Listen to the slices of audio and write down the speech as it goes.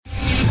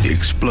the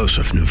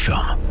explosive new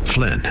film,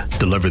 Flynn,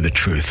 Deliver the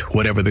Truth,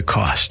 Whatever the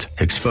Cost,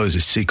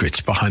 exposes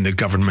secrets behind the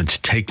government's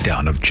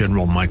takedown of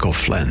General Michael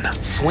Flynn.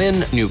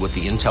 Flynn knew what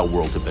the intel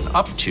world had been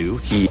up to.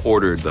 He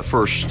ordered the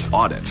first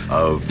audit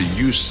of the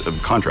use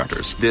of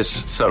contractors.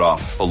 This set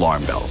off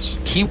alarm bells.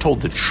 He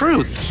told the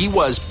truth. He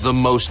was the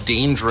most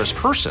dangerous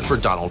person for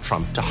Donald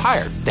Trump to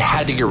hire. They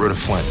had to get rid of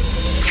Flynn.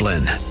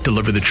 Flynn,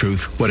 Deliver the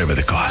Truth, Whatever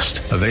the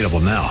Cost. Available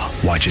now.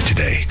 Watch it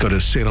today. Go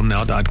to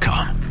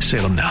salemnow.com.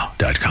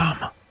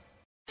 salemnow.com.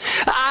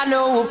 I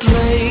know a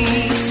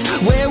place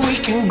where we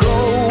can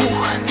go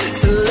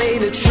to lay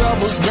the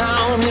troubles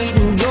down,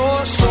 meeting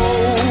your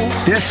soul.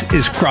 This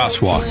is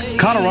Crosswalk,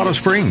 Colorado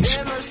Springs.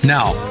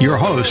 Now, your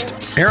host,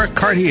 Eric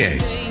Cartier,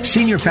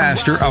 Senior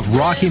Pastor of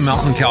Rocky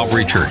Mountain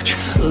Calvary Church.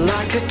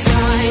 Like a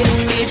tide,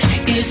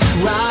 it is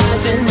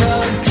rising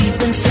up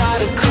deep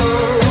inside a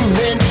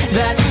current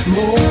that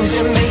moves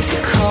and makes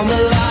it come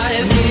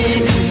alive.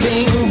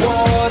 Living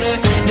water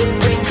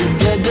that brings the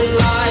dead to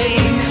life.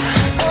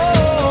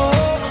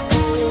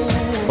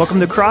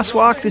 Welcome to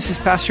Crosswalk. This is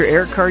Pastor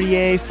Eric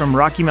Cartier from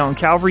Rocky Mountain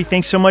Calvary.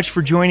 Thanks so much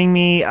for joining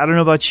me. I don't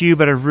know about you,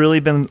 but I've really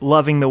been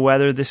loving the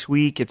weather this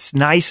week. It's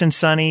nice and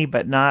sunny,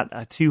 but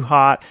not too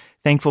hot.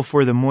 Thankful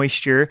for the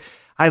moisture.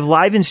 I have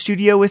live in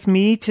studio with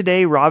me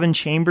today Robin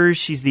Chambers.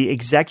 She's the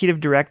Executive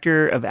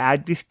Director of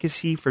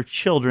Advocacy for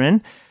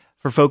Children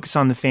for Focus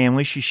on the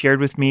Family. She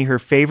shared with me her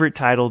favorite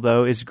title,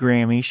 though, is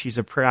Grammy. She's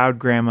a proud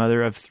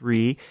grandmother of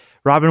 3.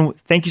 Robin,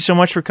 thank you so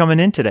much for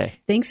coming in today.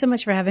 Thanks so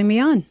much for having me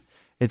on.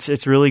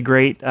 It's really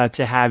great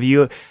to have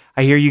you.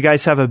 I hear you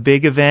guys have a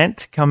big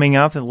event coming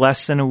up in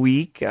less than a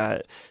week,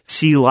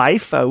 See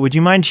Life. Would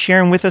you mind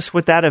sharing with us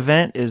what that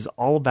event is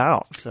all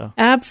about? So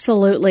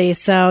Absolutely.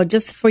 So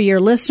just for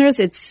your listeners,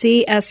 it's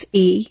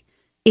CSEE,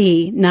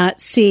 not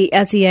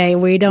CSEA.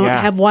 We don't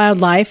have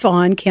wildlife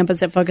on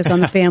campus at Focus on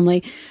the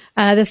Family.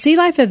 The See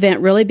Life event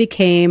really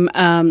became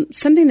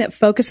something that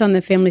Focus on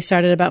the Family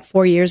started about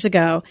 4 years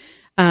ago.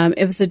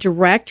 It was a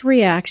direct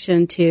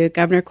reaction to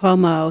Governor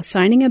Cuomo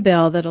signing a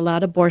bill that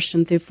allowed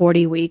abortion through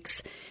 40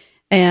 weeks.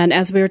 And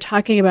as we were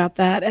talking about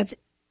that at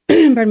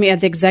the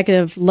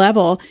executive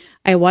level,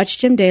 I watched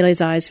Jim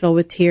Daly's eyes fill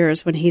with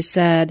tears when he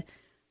said,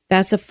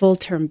 that's a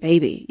full-term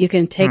baby. You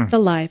can take the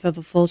life of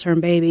a full-term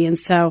baby. And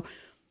so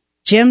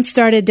Jim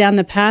started down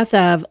the path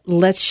of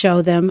let's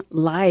show them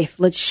life.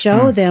 Let's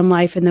show them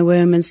life in the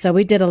womb. And so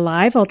we did a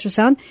live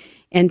ultrasound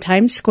in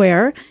Times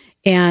Square.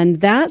 And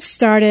that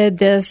started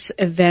this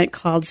event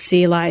called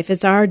See Life.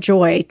 It's our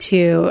joy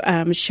to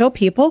show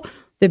people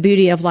the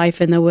beauty of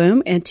life in the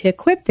womb and to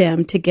equip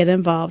them to get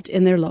involved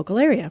in their local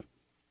area.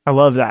 I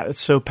love that.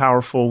 It's so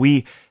powerful.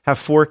 We have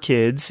 4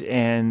 kids,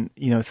 and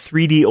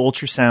 3D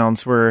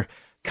ultrasounds were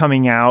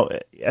coming out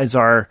as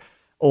our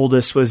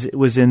oldest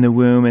was in the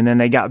womb, and then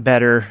they got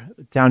better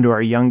down to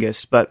our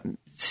youngest. But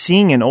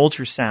seeing an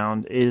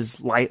ultrasound is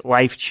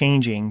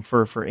life-changing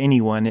for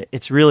anyone.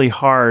 It's really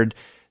hard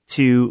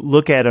to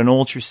look at an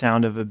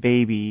ultrasound of a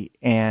baby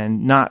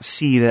and not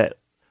see that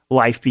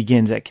life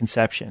begins at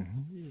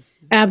conception.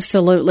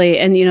 Absolutely.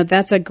 And,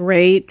 that's a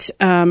great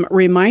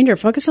reminder.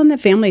 Focus on the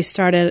Family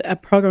started a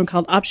program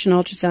called Option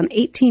Ultrasound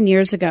 18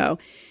 years ago.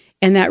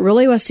 And that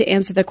really was to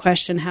answer the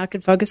question, how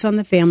could Focus on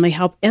the Family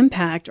help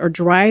impact or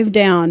drive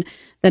down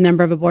the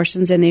number of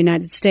abortions in the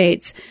United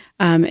States?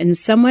 And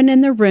someone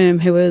in the room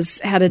who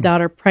had a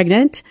daughter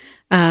pregnant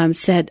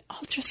said,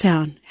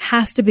 ultrasound,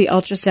 has to be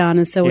ultrasound.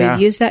 And so we've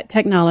used that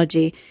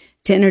technology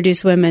to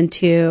introduce women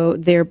to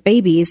their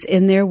babies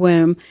in their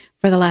womb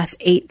for the last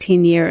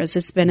 18 years.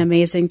 It's been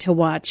amazing to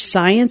watch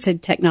science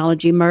and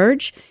technology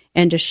merge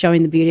and just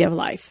showing the beauty of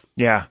life.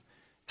 Yeah.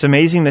 It's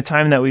amazing the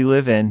time that we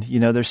live in.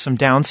 There's some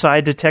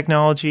downside to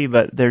technology,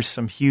 but there's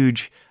some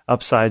huge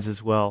upsides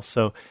as well.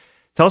 So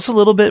tell us a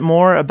little bit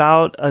more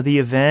about the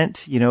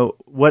event.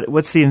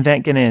 What's the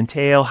event going to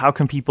entail? How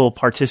can people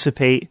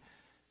participate?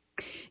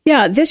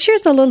 Yeah, this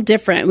year's a little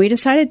different. We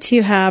decided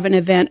to have an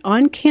event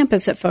on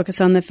campus at Focus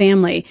on the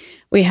Family.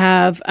 We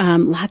have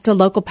lots of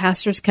local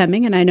pastors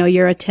coming, and I know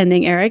you're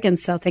attending, Eric, and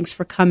so thanks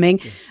for coming.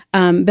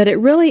 But it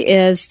really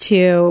is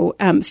to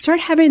start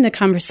having the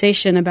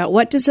conversation about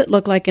what does it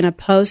look like in a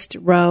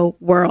post-Roe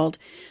world,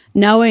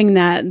 knowing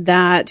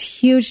that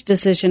huge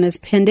decision is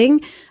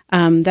pending.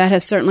 That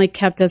has certainly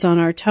kept us on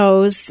our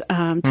toes,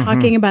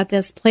 talking about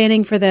this,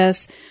 planning for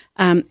this.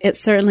 It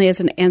certainly is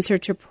an answer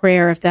to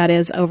prayer if that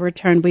is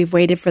overturned. We've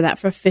waited for that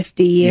for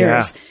 50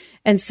 years. Yeah.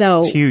 And so,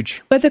 it's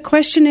huge. But the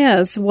question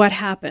is, what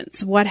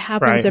happens? What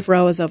happens if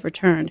Roe is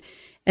overturned?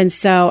 And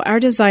so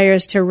our desire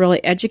is to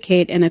really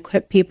educate and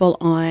equip people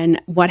on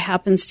what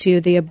happens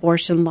to the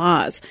abortion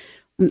laws.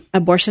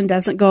 Abortion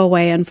doesn't go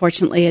away,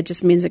 unfortunately. It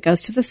just means it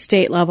goes to the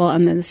state level,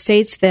 and then the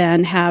states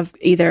then have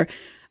either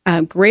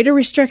greater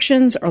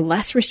restrictions or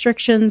less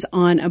restrictions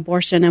on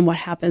abortion and what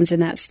happens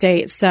in that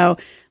state. So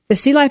the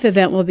See Life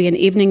event will be an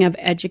evening of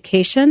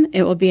education.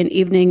 It will be an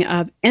evening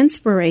of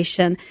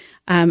inspiration.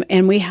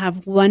 And we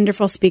have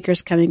wonderful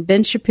speakers coming.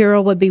 Ben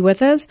Shapiro will be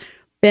with us.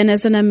 Ben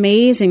is an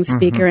amazing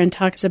speaker and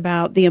talks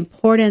about the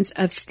importance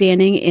of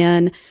standing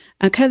in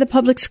kind of the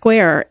public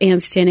square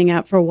and standing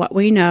up for what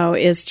we know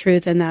is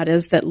truth, and that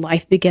is that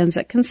life begins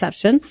at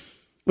conception.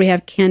 We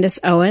have Candace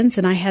Owens,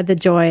 and I had the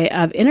joy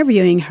of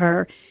interviewing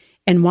her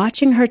and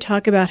watching her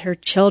talk about her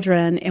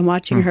children and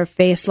watching her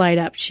face light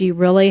up. She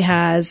really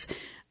has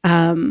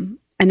an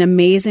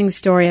amazing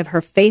story of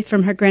her faith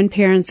from her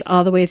grandparents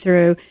all the way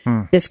through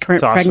this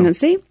current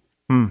pregnancy.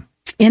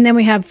 And then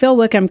we have Phil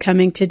Wickham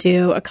coming to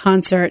do a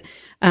concert.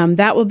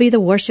 That will be the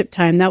worship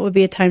time. That will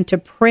be a time to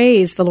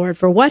praise the Lord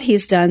for what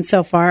he's done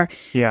so far.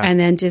 Yeah. And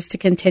then just to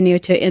continue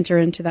to enter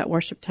into that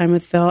worship time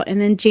with Phil.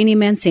 And then Jeannie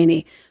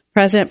Mancini,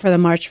 president for the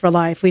March for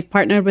Life. We've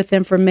partnered with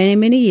them for many,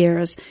 many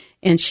years,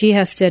 and she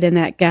has stood in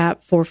that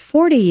gap for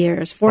 40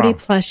 years, 40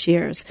 plus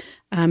years,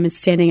 and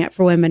standing up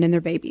for women and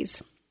their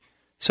babies.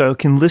 So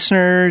can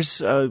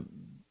listeners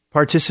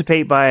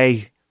participate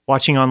by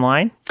watching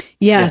online?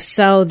 Yes.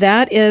 So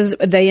that is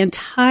the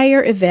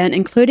entire event,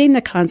 including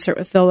the concert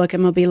with Phil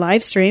Wickham, will be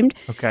live streamed.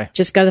 Okay.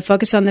 Just go to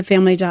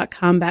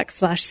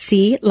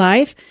focusonthefamily.com/C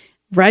Live.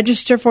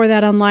 Register for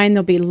that online.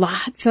 There'll be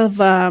lots of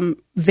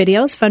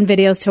videos, fun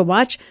videos to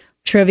watch.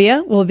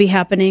 Trivia will be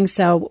happening,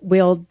 so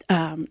we'll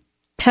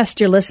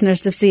test your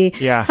listeners to see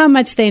how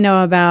much they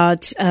know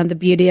about the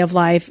beauty of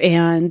life,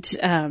 and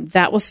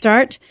that will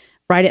start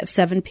right at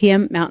 7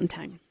 p.m. Mountain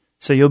Time.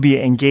 So you'll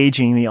be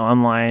engaging the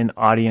online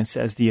audience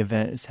as the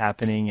event is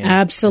happening.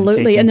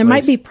 Absolutely, and there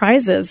might be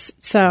prizes,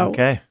 so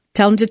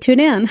tell them to tune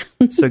in.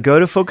 So go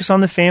to Focus on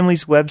the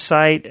Family's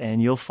website,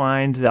 and you'll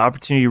find the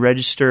opportunity to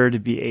register to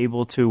be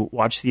able to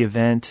watch the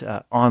event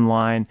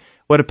online.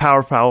 What a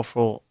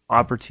powerful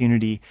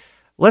opportunity.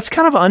 Let's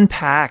kind of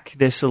unpack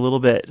this a little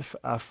bit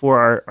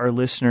for our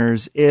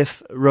listeners.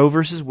 If Roe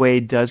versus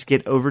Wade does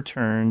get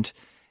overturned,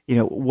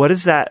 what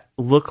does that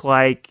look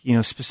like,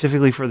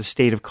 specifically for the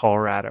state of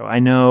Colorado? I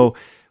know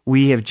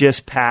we have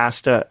just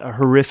passed a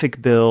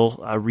horrific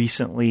bill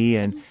recently,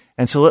 and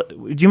so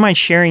do you mind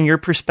sharing your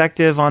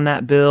perspective on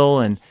that bill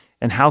and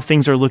how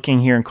things are looking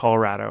here in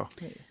Colorado?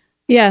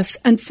 Yes.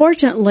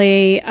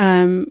 Unfortunately,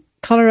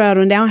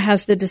 Colorado now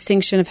has the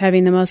distinction of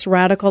having the most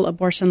radical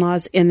abortion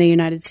laws in the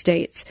United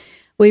States.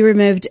 We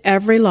removed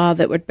every law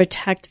that would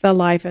protect the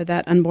life of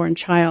that unborn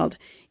child,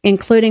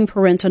 including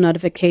parental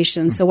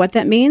notification. So what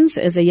that means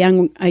is a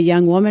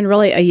young woman,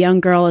 really a young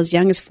girl as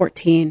young as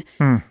 14,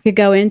 could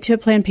go into a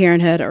Planned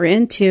Parenthood or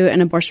into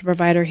an abortion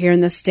provider here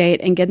in the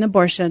state and get an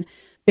abortion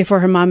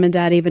before her mom and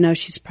dad even know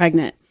she's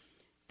pregnant.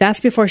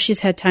 That's before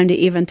she's had time to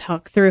even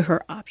talk through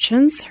her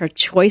options, her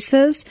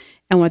choices,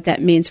 and what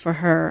that means for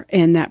her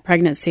in that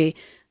pregnancy.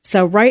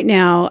 So right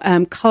now,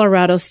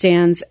 Colorado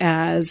stands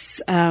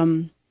as...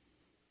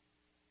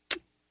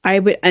 I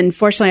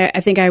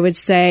think I would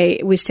say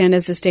we stand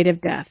as a state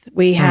of death.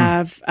 We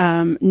have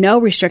no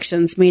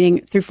restrictions,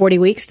 meaning through 40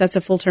 weeks, that's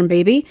a full-term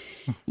baby.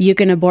 You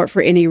can abort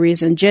for any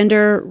reason,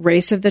 gender,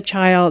 race of the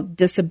child,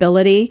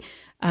 disability.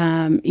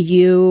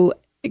 You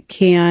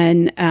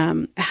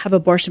can have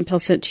abortion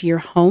pills sent to your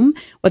home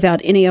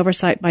without any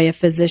oversight by a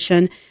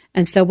physician.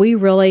 And so we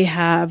really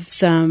have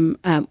some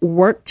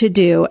work to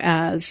do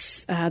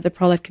as the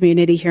pro-life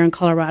community here in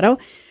Colorado.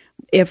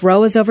 If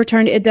Roe is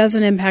overturned, it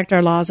doesn't impact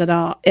our laws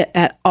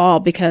at all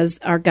because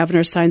our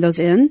governor signed those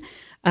in.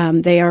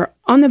 They are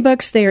on the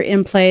books, they are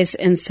in place,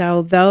 and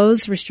so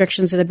those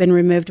restrictions that have been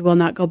removed will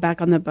not go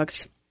back on the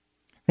books.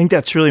 I think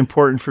that's really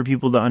important for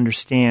people to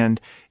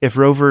understand. If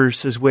Roe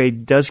versus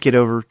Wade does get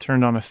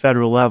overturned on a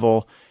federal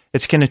level,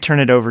 it's going to turn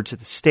it over to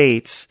the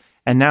states,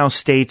 and now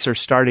states are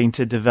starting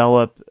to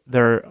develop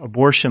their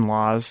abortion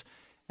laws,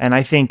 and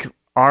I think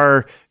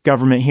our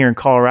government here in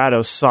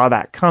Colorado saw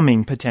that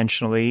coming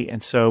potentially,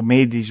 and so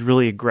made these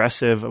really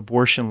aggressive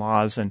abortion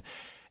laws. And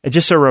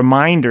just a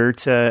reminder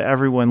to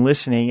everyone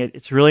listening,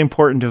 it's really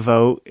important to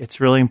vote. It's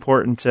really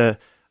important to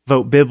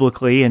vote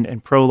biblically,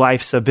 and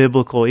pro-life's a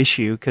biblical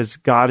issue because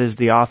God is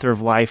the author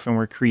of life, and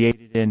we're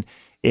created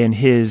in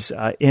His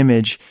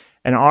image.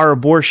 And our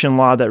abortion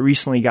law that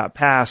recently got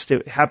passed,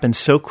 it happened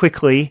so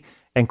quickly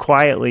and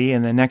quietly,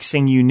 and the next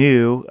thing you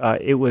knew,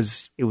 it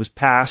was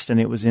passed and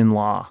it was in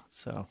law.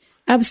 So.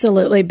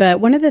 Absolutely. But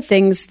one of the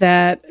things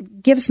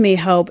that gives me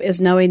hope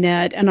is knowing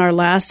that in our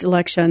last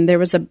election, there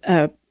was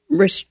a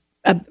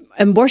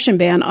abortion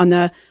ban on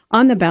the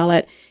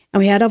ballot,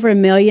 and we had over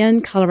 1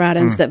 million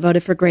Coloradans that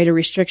voted for greater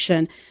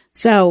restriction.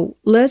 So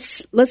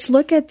let's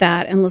look at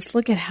that, and let's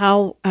look at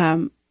how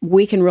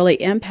we can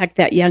really impact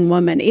that young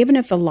woman, even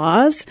if the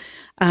laws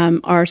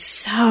are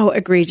so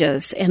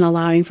egregious in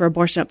allowing for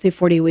abortion up to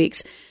 40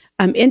 weeks.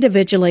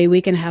 Individually, we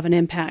can have an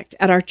impact.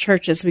 At our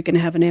churches, we can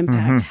have an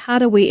impact. How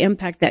do we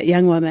impact that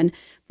young woman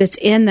that's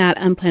in that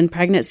unplanned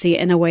pregnancy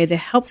in a way that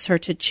helps her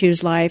to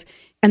choose life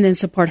and then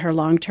support her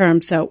long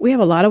term? So we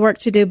have a lot of work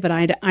to do, but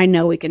I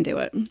know we can do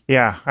it.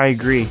 Yeah, I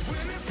agree.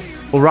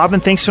 Well, Robin,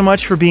 thanks so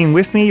much for being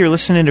with me. You're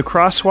listening to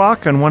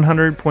Crosswalk on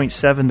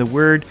 100.7 The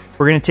Word.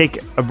 We're going to take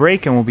a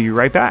break, and we'll be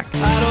right back.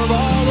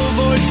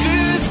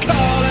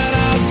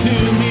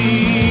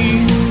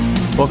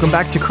 Welcome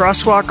back to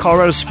Crosswalk,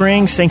 Colorado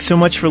Springs. Thanks so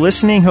much for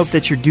listening. Hope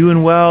that you're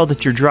doing well,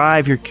 that your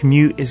drive, your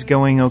commute is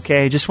going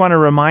okay. Just want to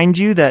remind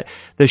you that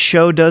the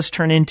show does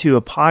turn into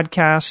a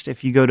podcast.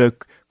 If you go to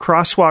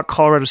Crosswalk,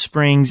 Colorado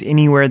Springs,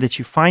 anywhere that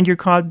you find your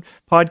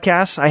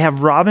podcasts. I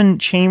have Robin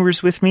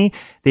Chambers with me,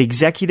 the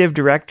Executive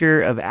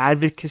Director of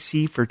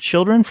Advocacy for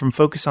Children from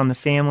Focus on the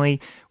Family.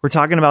 We're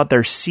talking about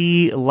their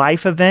See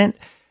Life event,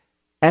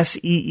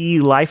 SEE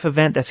Life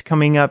event that's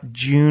coming up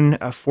June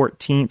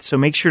 14th. So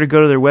make sure to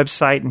go to their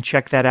website and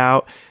check that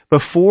out.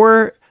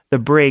 Before the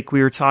break,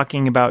 we were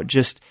talking about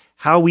just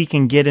how we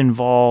can get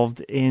involved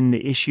in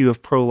the issue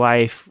of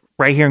pro-life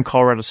right here in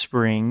Colorado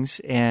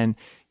Springs. And,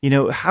 you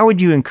know, how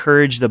would you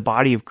encourage the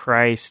body of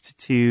Christ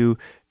to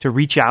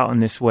reach out in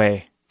this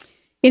way?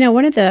 You know,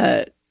 one of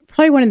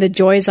the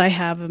joys I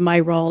have of my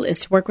role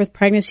is to work with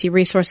pregnancy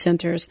resource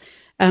centers.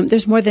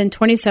 There's more than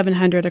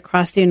 2,700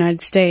 across the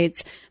United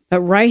States. But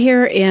right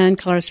here in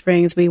Colorado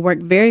Springs, we work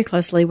very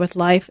closely with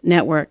Life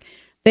Network.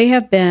 They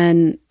have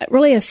been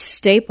really a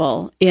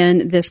staple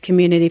in this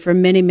community for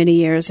many, many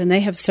years, and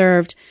they have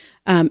served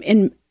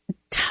in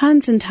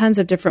tons and tons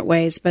of different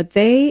ways. But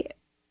I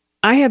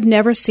have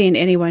never seen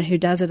anyone who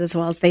does it as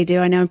well as they do.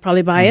 I know I'm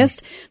probably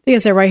biased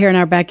because they're right here in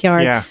our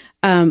backyard. Yeah.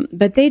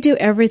 But they do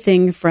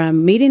everything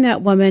from meeting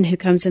that woman who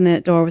comes in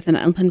that door with an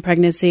unplanned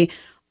pregnancy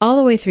all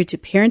the way through to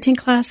parenting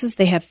classes.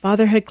 They have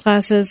fatherhood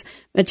classes,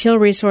 material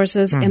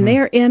resources, and they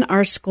are in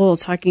our schools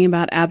talking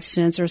about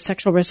abstinence or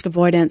sexual risk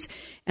avoidance.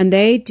 And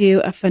they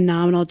do a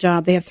phenomenal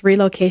job. They have 3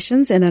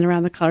 locations in and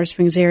around the Colorado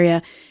Springs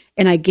area.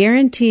 And I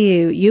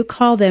guarantee you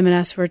call them and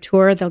ask for a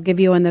tour, they'll give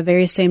you one the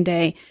very same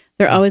day.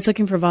 They're always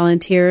looking for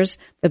volunteers.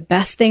 The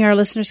best thing our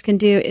listeners can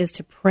do is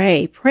to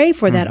pray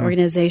for that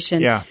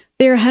organization. Yeah.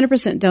 They're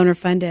 100% donor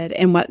funded,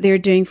 and what they're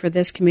doing for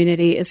this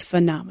community is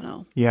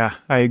phenomenal. Yeah,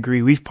 I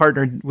agree. We've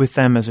partnered with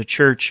them as a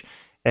church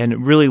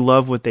and really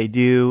love what they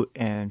do.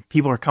 And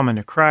people are coming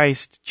to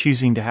Christ,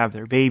 choosing to have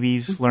their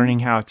babies, learning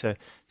how to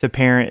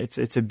parent.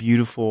 It's a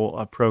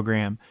beautiful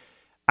program.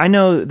 I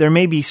know there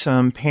may be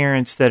some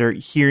parents that are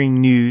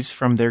hearing news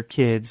from their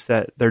kids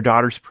that their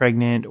daughter's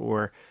pregnant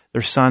or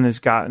their son has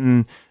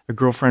gotten a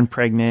girlfriend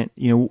pregnant.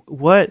 You know,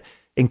 what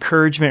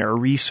encouragement or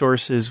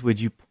resources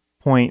would you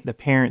point the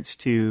parents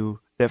to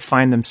that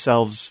find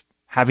themselves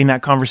having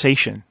that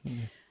conversation?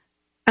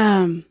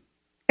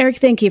 Eric,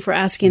 thank you for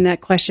asking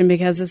that question,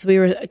 because as we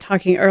were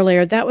talking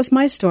earlier, that was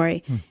my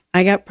story.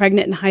 I got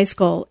pregnant in high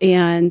school,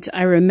 and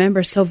I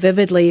remember so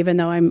vividly, even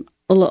though I'm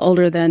a little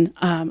older than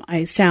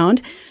I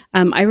sound,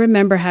 I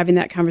remember having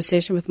that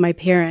conversation with my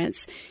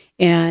parents.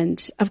 And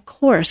of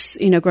course,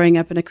 you know, growing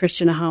up in a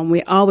Christian home,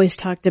 we always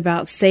talked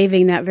about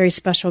saving that very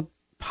special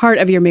part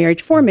of your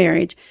marriage for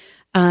marriage.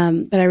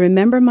 But I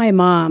remember my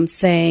mom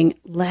saying,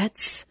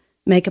 let's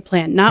make a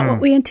plan. Not what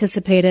we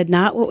anticipated,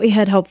 not what we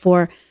had hoped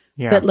for,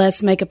 but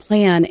let's make a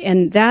plan.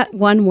 And that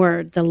one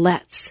word, the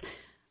let's,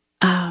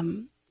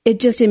 it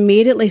just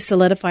immediately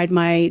solidified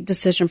my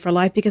decision for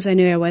life, because I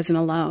knew I wasn't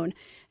alone.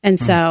 And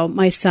so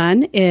my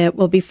son, it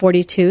will be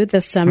 42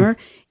 this summer,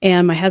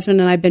 and my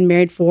husband and I have been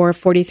married for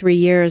 43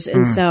 years.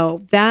 And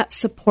so that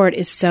support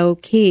is so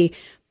key.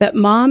 But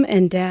mom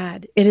and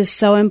dad, it is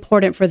so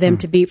important for them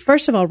to be,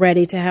 first of all,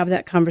 ready to have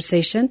that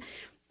conversation.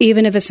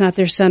 Even if it's not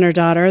their son or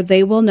daughter,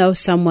 they will know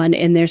someone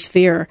in their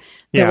sphere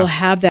that will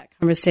have that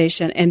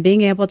conversation. And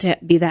being able to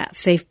be that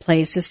safe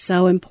place is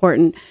so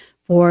important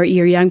for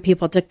your young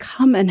people to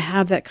come and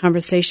have that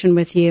conversation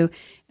with you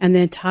and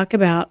then talk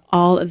about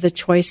all of the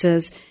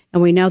choices.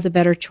 And we know the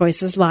better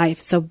choice is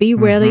life. So be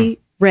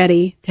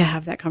ready to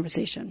have that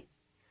conversation.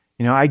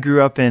 You know, I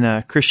grew up in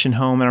a Christian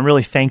home, and I'm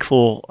really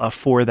thankful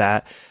for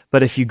that.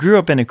 But if you grew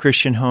up in a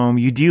Christian home,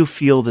 you do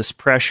feel this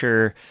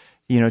pressure,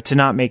 you know, to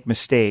not make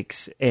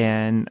mistakes.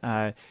 And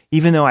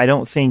even though I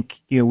don't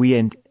think, you know,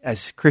 we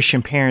as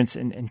Christian parents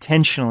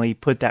intentionally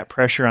put that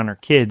pressure on our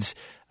kids,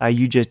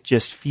 you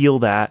just feel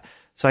that.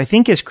 So I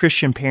think as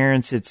Christian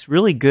parents, it's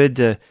really good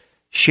to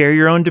share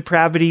your own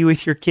depravity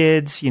with your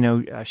kids, you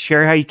know,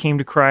 share how you came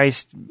to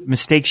Christ,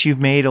 mistakes you've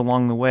made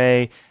along the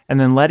way, and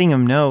then letting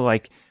them know,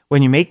 like,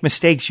 when you make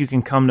mistakes, you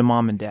can come to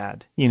mom and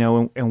dad, you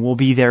know, and we'll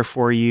be there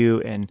for you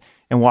and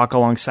walk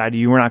alongside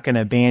you. We're not going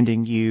to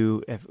abandon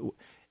you.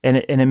 And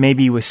it may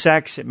be with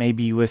sex, it may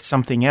be with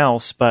something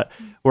else, but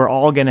we're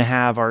all going to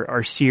have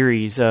our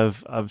series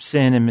of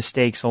sin and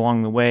mistakes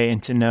along the way,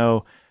 and to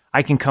know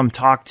I can come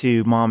talk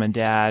to mom and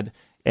dad,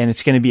 and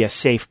it's going to be a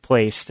safe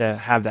place to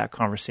have that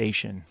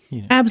conversation.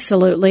 You know?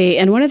 Absolutely.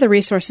 And one of the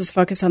resources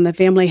Focus on the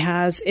Family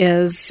has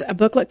is a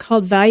booklet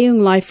called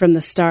Valuing Life from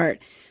the Start.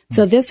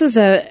 So this is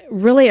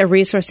really a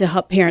resource to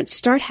help parents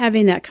start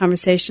having that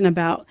conversation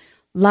about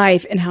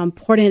life and how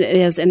important it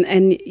is.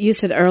 And you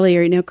said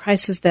earlier, you know,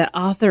 Christ is the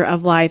author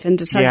of life, and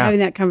to start having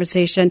that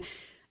conversation,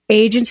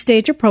 age and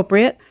stage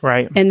appropriate.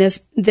 Right. And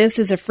this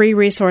is a free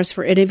resource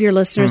for any of your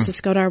listeners.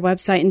 Just go to our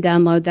website and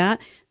download that.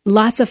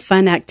 Lots of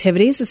fun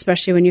activities,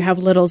 especially when you have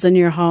littles in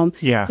your home,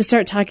 to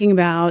start talking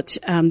about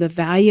the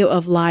value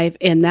of life.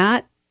 And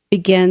that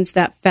begins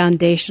that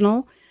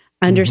foundational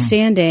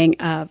understanding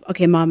of,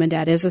 okay, mom and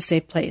dad is a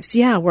safe place.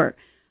 Yeah,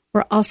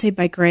 we're all saved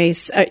by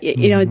grace.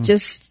 You know,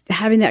 just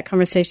having that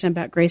conversation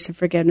about grace and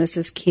forgiveness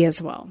is key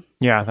as well.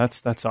 Yeah,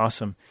 that's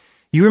awesome.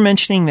 You were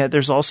mentioning that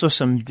there's also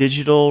some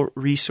digital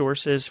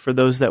resources for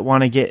those that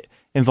want to get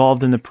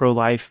involved in the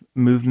pro-life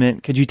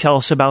movement. Could you tell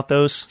us about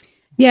those?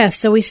 Yes,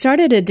 so we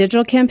started a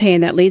digital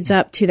campaign that leads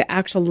up to the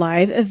actual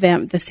live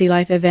event, the See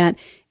Life event,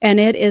 and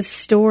it is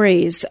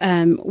stories.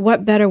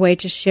 What better way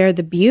to share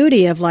the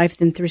beauty of life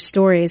than through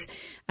stories?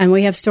 And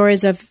we have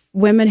stories of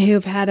women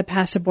who've had a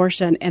past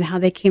abortion and how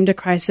they came to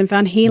Christ and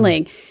found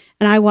healing.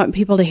 And I want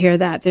people to hear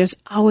that. There's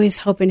always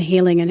hope and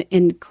healing,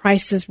 and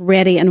Christ is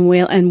ready and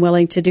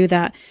willing to do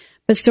that.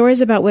 But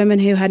stories about women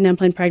who had an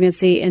unplanned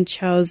pregnancy and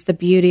chose the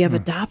beauty of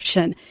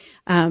adoption.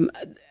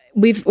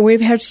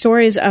 We've heard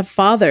stories of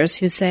fathers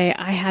who say,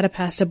 I had a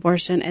past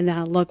abortion, and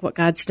now look what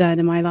God's done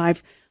in my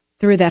life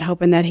through that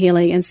hope and that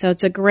healing. And so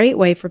it's a great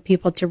way for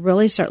people to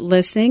really start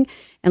listening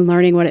and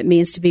learning what it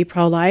means to be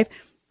pro-life.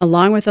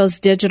 Along with those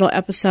digital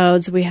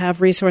episodes, we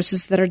have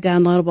resources that are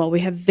downloadable. We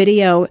have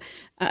video,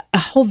 a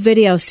whole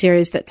video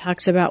series that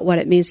talks about what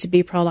it means to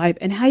be pro-life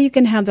and how you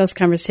can have those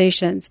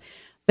conversations.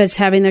 But it's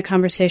having the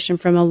conversation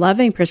from a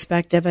loving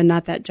perspective and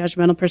not that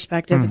judgmental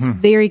perspective. It's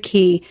very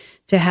key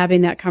to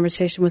having that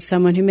conversation with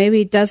someone who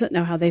maybe doesn't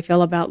know how they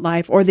feel about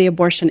life or the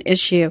abortion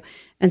issue.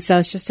 And so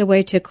it's just a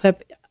way to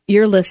equip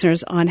your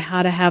listeners on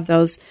how to have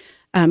those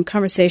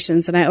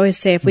conversations. And I always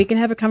say, if we can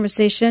have a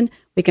conversation,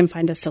 we can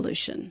find a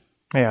solution.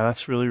 Yeah,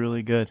 that's really,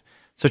 really good.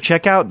 So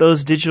check out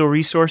those digital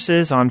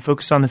resources on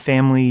Focus on the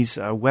Family's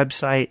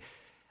website.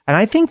 And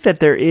I think that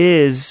there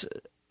is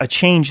a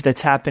change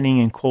that's happening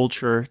in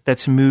culture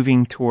that's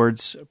moving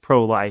towards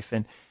pro-life.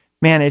 And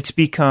man, it's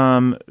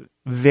become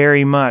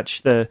very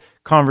much the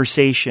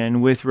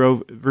conversation with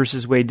Roe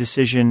versus Wade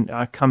decision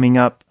coming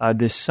up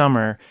this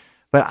summer.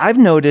 But I've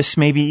noticed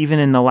maybe even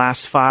in the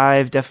last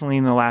 5, definitely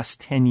in the last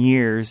 10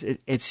 years,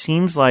 it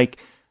seems like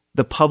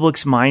the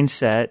public's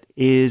mindset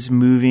is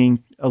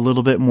moving a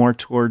little bit more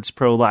towards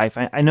pro-life.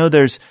 I know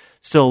there's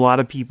still a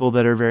lot of people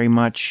that are very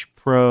much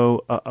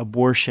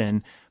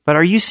pro-abortion, but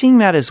are you seeing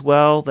that as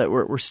well, that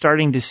we're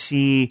starting to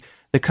see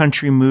the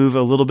country move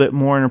a little bit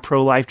more in a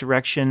pro-life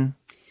direction?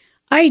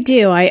 I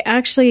do. I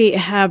actually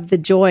have the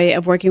joy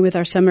of working with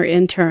our summer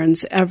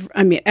interns.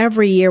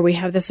 Every year we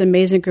have this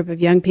amazing group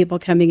of young people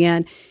coming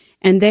in,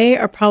 and they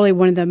are probably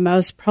one of the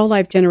most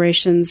pro-life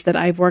generations that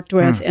I've worked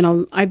with.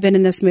 And I've been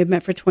in this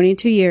movement for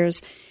 22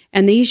 years.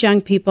 And these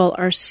young people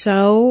are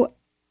so,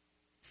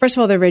 first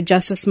of all, they're very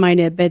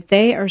justice-minded, but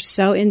they are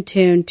so in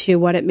tune to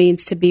what it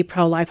means to be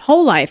pro-life,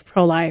 whole life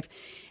pro-life.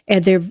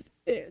 And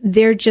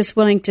they're just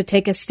willing to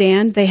take a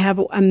stand. They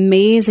have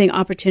amazing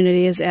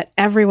opportunities at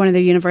every one of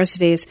their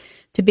universities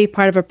to be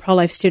part of a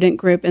pro-life student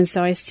group. And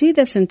so I see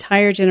this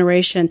entire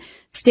generation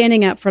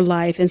standing up for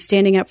life and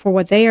standing up for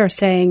what they are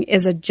saying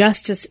is a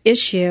justice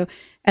issue,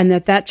 and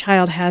that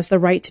child has the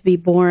right to be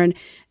born.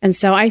 And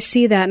so I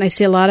see that, and I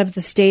see a lot of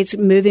the states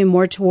moving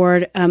more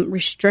toward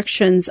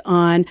restrictions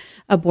on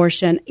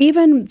abortion.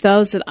 Even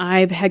those that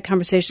I've had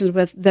conversations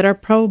with that are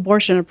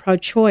pro-abortion or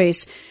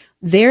pro-choice,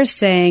 they're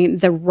saying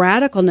the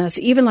radicalness,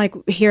 even like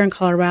here in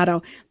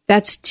Colorado,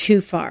 that's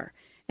too far.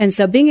 And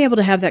so being able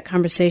to have that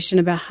conversation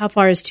about how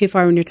far is too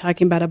far when you're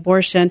talking about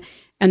abortion,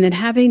 and then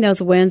having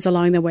those wins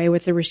along the way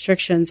with the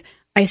restrictions,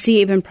 I see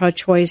even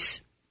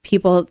pro-choice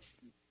people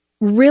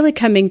really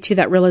coming to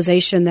that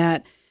realization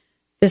that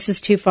this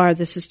is too far,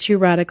 this is too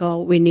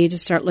radical. We need to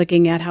start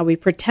looking at how we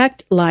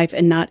protect life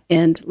and not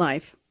end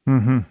life.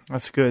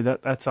 That's good.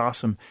 That's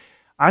awesome.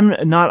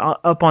 I'm not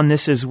up on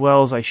this as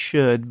well as I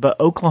should, but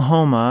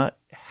Oklahoma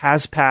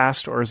has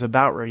passed or is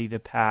about ready to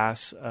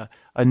pass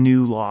a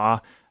new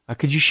law.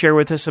 Could you share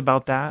with us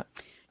about that?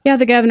 Yeah,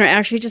 the governor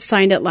actually just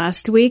signed it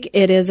last week.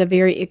 It is a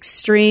very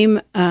extreme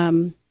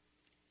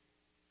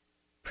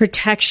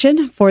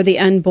protection for the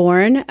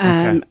unborn.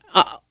 Okay.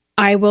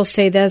 I will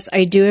say this,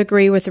 I do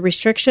agree with the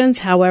restrictions.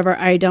 However,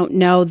 I don't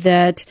know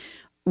that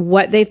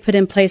what they've put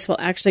in place will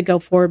actually go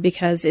forward,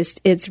 because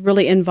it's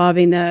really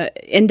involving the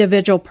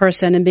individual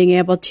person and being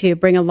able to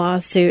bring a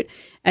lawsuit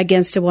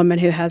against a woman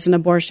who has an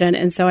abortion.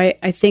 And so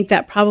I think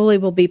that probably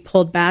will be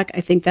pulled back.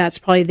 I think that's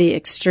probably the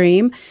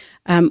extreme.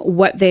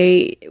 What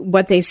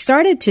they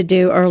started to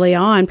do early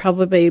on,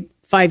 probably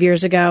 5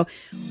 years ago,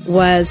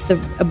 was the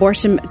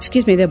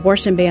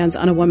abortion bans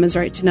on a woman's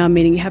right to know,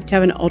 meaning you have to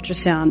have an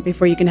ultrasound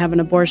before you can have an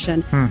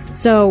abortion.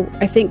 So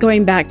I think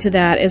going back to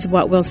that is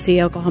what we'll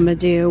see Oklahoma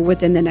do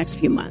within the next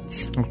few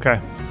months. Okay.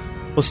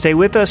 Well, stay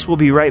with us. We'll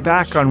be right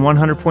back on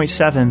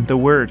 100.7 The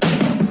Word.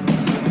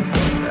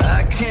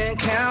 I can't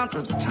count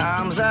the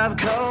times I've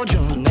called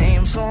your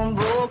name some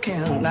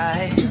broken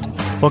night.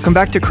 Welcome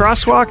back to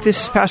Crosswalk.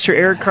 This is Pastor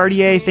Eric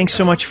Cartier. Thanks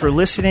so much for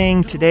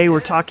listening. Today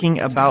we're talking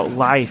about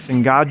life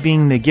and God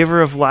being the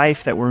giver of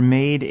life, that we're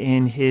made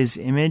in His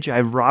image. I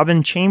have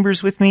Robin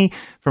Chambers with me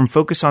from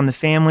Focus on the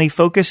Family.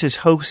 Focus is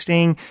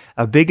hosting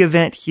a big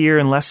event here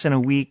in less than a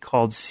week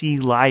called See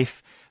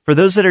Life. For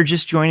those that are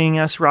just joining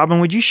us, Robin,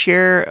 would you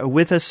share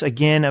with us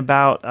again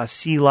about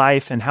See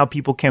Life and how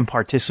people can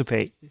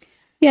participate?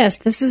 Yes,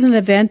 this is an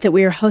event that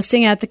we are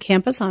hosting at the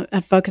campus on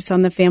Focus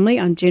on the Family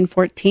on June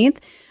 14th.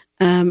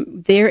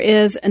 there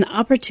is an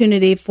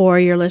opportunity for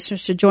your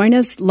listeners to join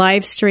us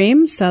live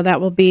stream. So that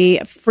will be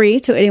free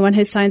to anyone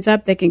who signs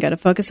up. They can go to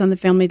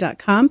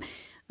focusonthefamily.com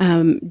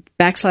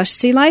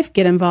 /C Life,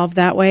 get involved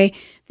that way.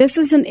 This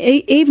is an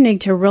evening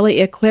to really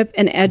equip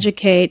and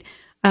educate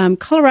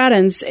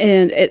Coloradans,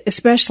 and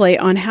especially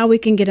on how we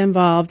can get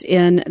involved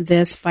in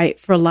this fight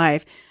for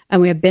life.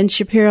 And we have Ben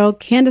Shapiro,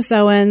 Candace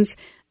Owens,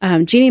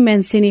 Jeannie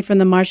Mancini from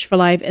the March for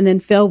Life, and then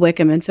Phil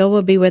Wickham. And Phil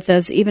will be with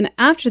us even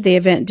after the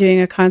event doing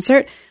a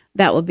concert.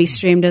 That will be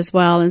streamed as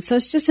well. And so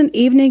it's just an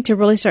evening to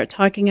really start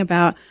talking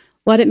about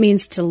what it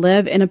means to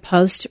live in a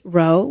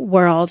post-Roe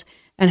world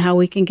and how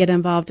we can get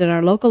involved at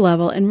our local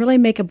level and really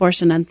make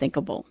abortion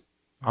unthinkable.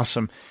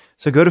 Awesome.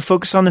 So go to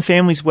Focus on the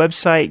Family's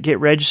website, get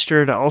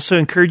registered. I also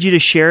encourage you to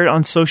share it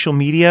on social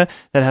media.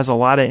 That has a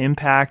lot of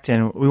impact,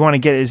 and we want to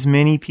get as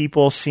many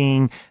people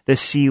seeing the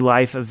See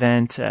Life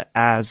event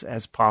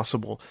as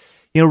possible.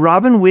 You know,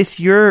 Robin, with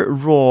your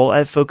role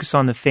at Focus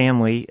on the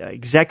Family,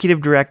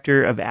 Executive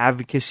Director of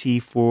Advocacy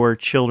for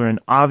Children,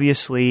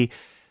 obviously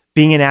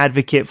being an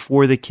advocate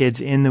for the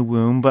kids in the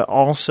womb, but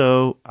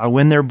also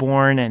when they're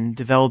born and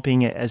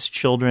developing it as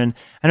children.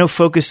 I know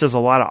Focus does a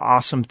lot of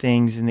awesome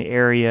things in the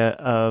area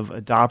of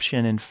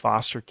adoption and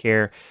foster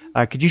care.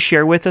 Could you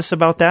share with us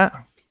about that?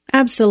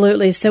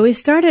 Absolutely. So we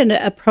started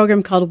a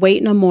program called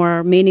Wait No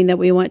More, meaning that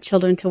we want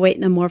children to wait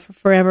no more for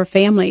forever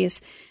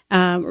families. We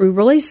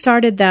really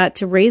started that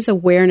to raise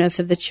awareness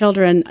of the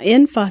children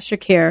in foster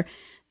care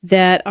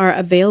that are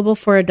available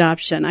for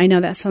adoption. I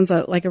know that sounds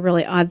like a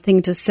really odd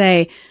thing to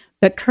say,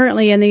 but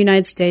currently in the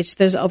United States,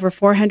 there's over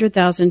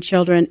 400,000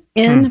 children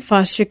in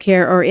foster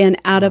care or in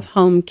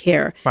out-of-home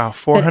care. Wow,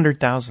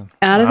 400,000.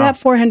 Out of that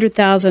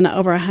 400,000,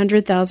 over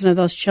 100,000 of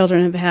those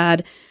children have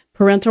had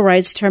parental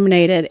rights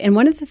terminated. And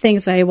one of the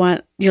things I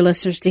want your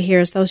listeners to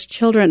hear is those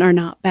children are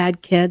not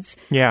bad kids.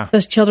 Yeah.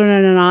 Those children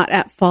are not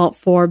at fault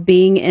for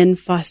being in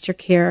foster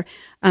care.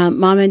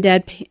 Mom and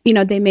dad, you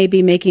know, they may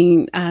be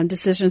making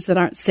decisions that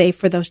aren't safe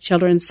for those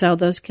children. So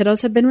those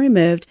kiddos have been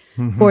removed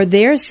for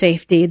their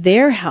safety,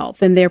 their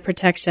health, and their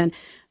protection.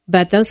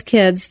 But those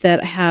kids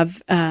that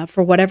have,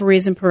 for whatever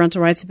reason,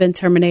 parental rights have been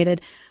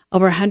terminated,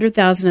 over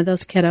 100,000 of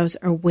those kiddos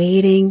are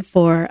waiting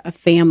for a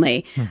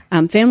family.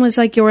 Families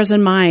like yours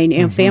and mine,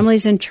 you know,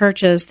 families in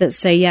churches that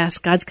say, yes,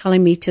 God's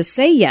calling me to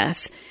say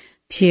yes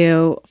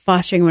to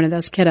fostering one of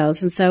those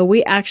kiddos. And so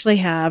we actually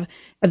have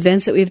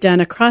events that we've done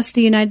across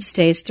the United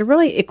States to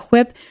really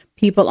equip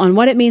people on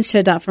what it means to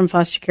adopt from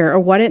foster care or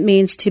what it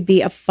means to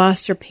be a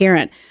foster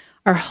parent.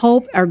 Our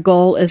hope, our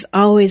goal is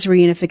always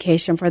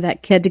reunification for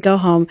that kid to go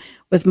home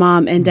with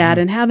mom and dad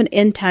and have an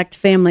intact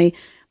family.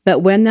 But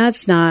when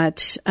that's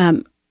not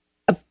a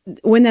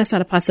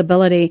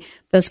possibility,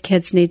 those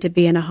kids need to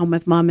be in a home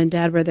with mom and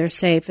dad where they're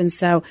safe. And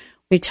so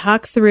we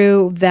talk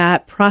through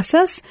that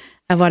process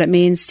of what it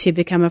means to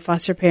become a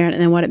foster parent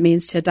and then what it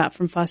means to adopt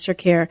from foster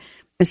care.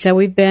 And so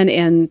we've been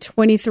in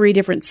 23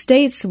 different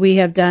states. We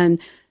have done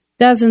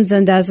dozens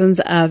and dozens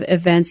of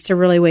events to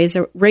really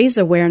raise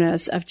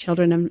awareness of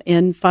children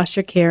in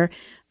foster care.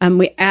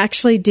 We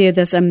actually do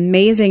this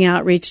amazing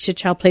outreach to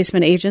child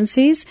placement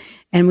agencies,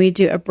 and we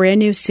do a brand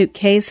new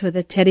suitcase with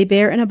a teddy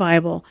bear and a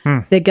Bible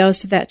that goes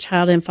to that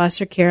child in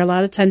foster care. A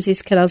lot of times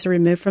these kiddos are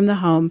removed from the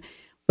home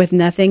with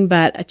nothing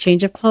but a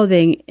change of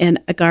clothing in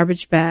a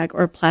garbage bag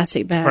or a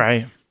plastic bag.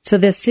 Right. So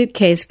this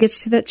suitcase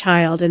gets to that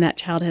child, and that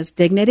child has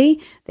dignity.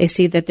 They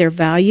see that they're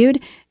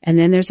valued, and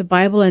then there's a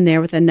Bible in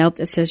there with a note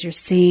that says you're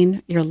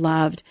seen, you're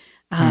loved.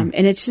 And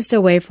it's just a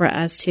way for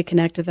us to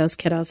connect with those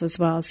kiddos as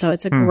well. So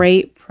it's a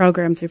great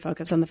program through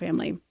Focus on the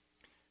Family.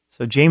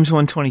 So James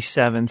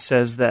 1:27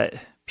 says that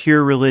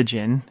pure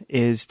religion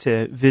is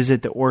to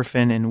visit the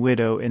orphan and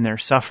widow in their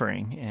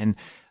suffering. And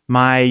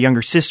my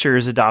younger sister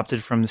is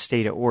adopted from the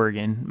state of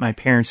Oregon. My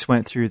parents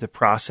went through the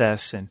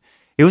process, and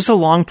it was a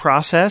long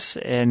process,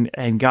 and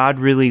God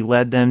really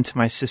led them to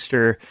my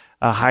sister,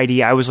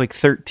 Heidi. I was like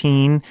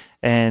 13,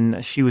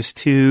 and she was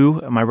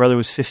 2. My brother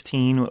was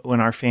 15 when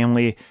our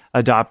family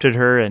adopted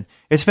her, and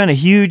it's been a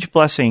huge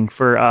blessing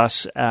for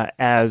us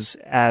as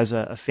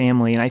a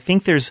family. And I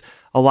think there's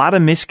a lot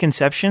of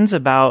misconceptions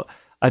about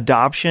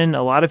adoption.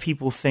 A lot of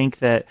people think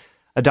that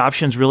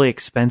adoption's really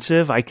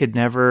expensive. I could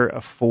never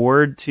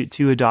afford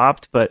to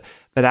adopt, but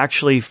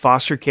actually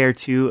foster care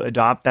to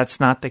adopt, that's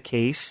not the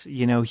case,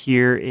 you know,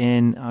 here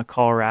in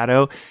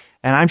Colorado.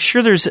 And I'm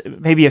sure there's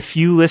maybe a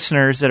few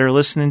listeners that are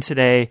listening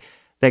today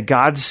that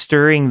God's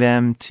stirring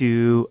them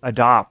to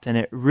adopt. And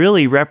it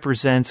really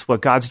represents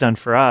what God's done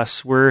for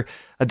us. We're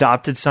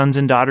adopted sons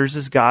and daughters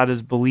as God,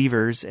 as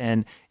believers,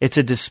 and it's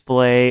a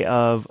display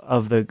of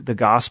the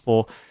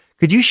gospel.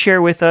 Could you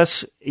share with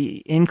us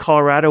in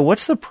Colorado,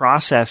 what's the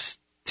process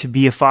to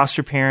be a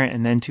foster parent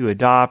and then to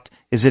adopt?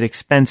 Is it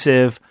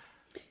expensive?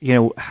 You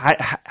know,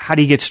 how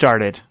do you get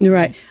started?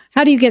 Right.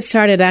 How do you get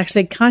started?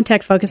 Actually,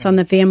 contact Focus on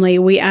the Family.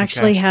 We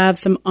actually have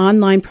some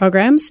online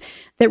programs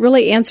that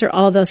really answer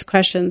all those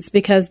questions,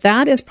 because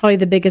that is probably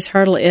the biggest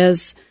hurdle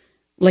is,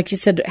 like you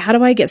said, how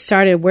do I get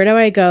started? Where do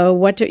I go?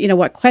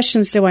 What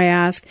questions do I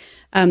ask?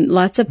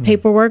 Lots of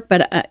paperwork,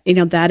 but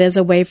that is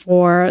a way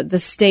for the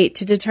state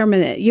to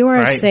determine that you are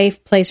a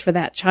safe place for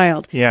that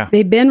child. Yeah.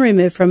 They've been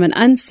removed from an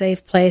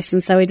unsafe place,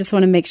 and so we just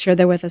want to make sure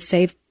they're with a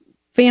safe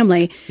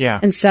family. Yeah.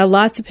 And so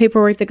lots of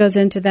paperwork that goes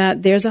into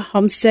that. There's a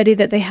home study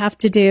that they have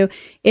to do.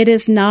 It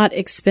is not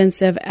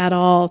expensive at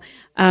all.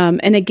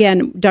 And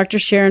again, Dr.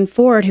 Sharon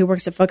Ford, who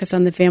works at Focus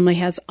on the Family,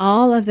 has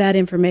all of that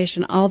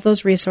information, all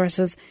those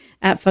resources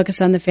at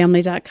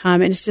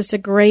focusonthefamily.com. And it's just a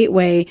great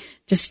way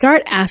to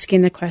start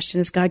asking the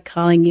question, is God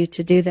calling you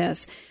to do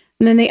this?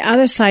 And then the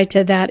other side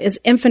to that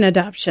is infant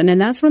adoption. And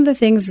that's one of the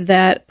things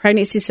that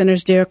pregnancy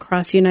centers do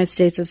across the United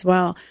States as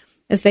well,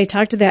 is they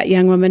talk to that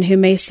young woman who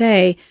may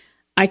say,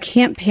 I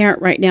can't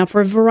parent right now for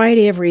a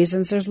variety of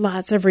reasons. There's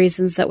lots of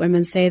reasons that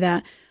women say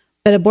that,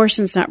 but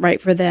abortion's not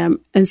right for them.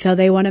 And so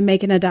they want to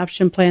make an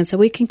adoption plan so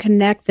we can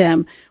connect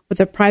them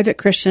with a private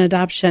Christian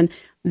adoption.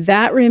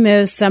 That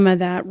removes some of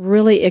that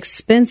really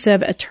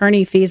expensive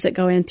attorney fees that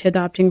go into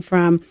adopting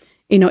from,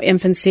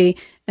 infancy.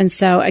 And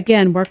so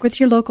again, work with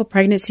your local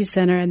pregnancy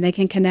center and they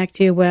can connect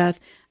you with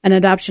an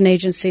adoption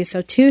agency.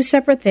 So two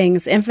separate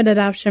things, infant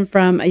adoption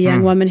from a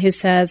young woman who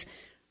says,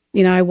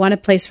 I want a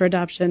place for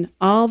adoption,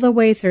 all the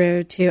way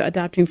through to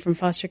adopting from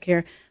foster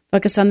care.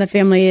 Focus on the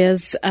Family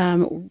is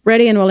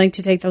ready and willing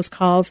to take those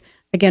calls.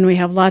 Again, we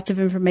have lots of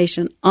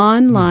information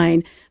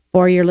online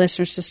for your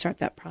listeners to start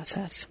that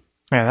process.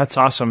 Yeah, that's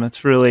awesome.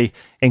 That's really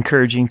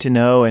encouraging to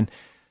know. And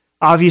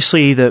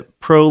obviously, the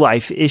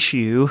pro-life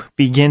issue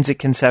begins at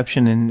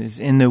conception and is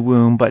in the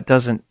womb, but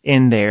doesn't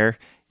end there.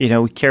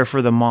 We care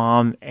for the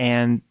mom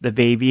and the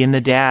baby and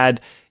the dad,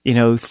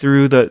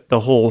 through the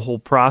whole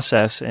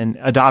process. And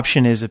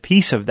adoption is a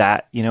piece of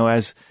that.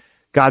 As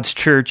God's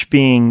church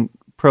being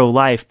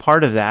pro-life,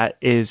 part of that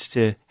is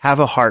to have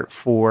a heart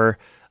for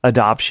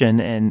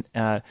adoption. And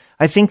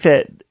I think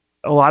that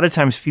a lot of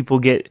times people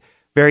get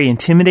very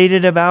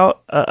intimidated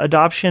about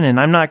adoption, and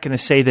I'm not going to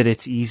say that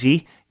it's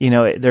easy.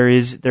 There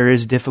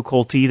is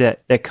difficulty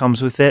that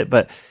comes with it,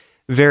 but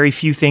very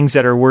few things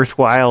that are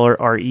worthwhile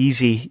are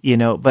easy.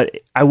 But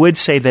I would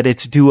say that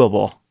it's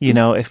doable.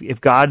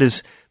 If God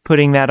is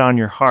putting that on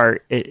your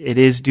heart, it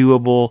is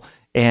doable.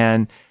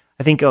 And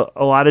I think a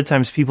lot of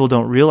times people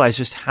don't realize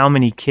just how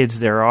many kids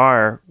there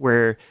are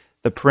where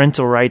the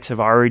parental rights have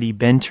already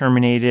been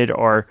terminated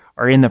or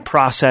are in the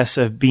process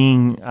of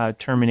being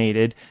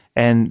terminated,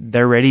 and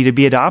they're ready to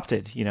be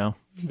adopted,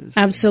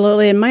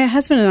 Absolutely. And my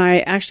husband and I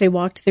actually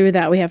walked through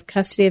that. We have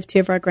custody of two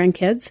of our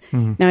grandkids.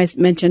 Now, I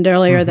mentioned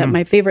earlier that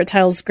my favorite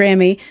title is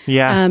Grammy.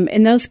 Yeah.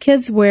 And those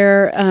kids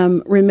were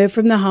removed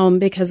from the home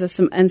because of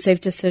some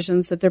unsafe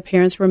decisions that their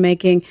parents were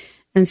making.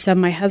 And so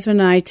my husband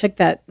and I took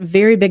that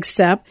very big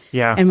step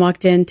and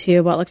walked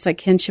into what looks like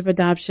kinship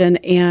adoption.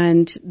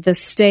 And the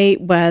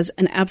state was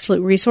an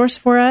absolute resource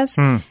for us.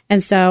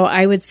 And so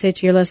I would say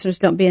to your listeners,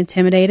 don't be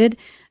intimidated.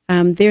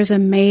 There's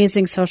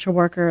amazing social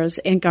workers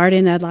and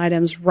guardian ad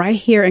litems right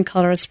here in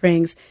Colorado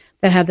Springs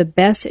that have the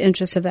best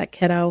interests of that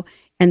kiddo.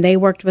 And they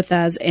worked with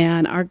us,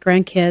 and our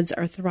grandkids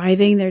are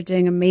thriving. They're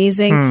doing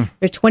amazing.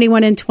 They're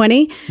 21 and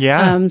 20.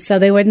 Yeah. So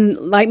they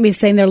wouldn't like me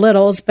saying they're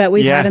littles, but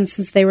we've had them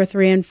since they were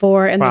 3 and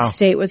 4, and the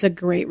state was a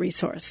great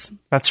resource.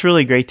 That's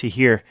really great to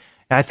hear.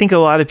 And I think a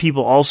lot of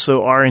people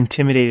also are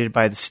intimidated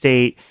by the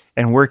state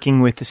and working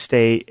with the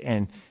state,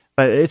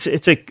 but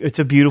it's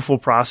a beautiful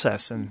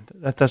process, and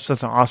that's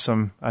such an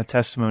awesome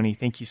testimony.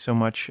 Thank you so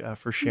much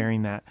for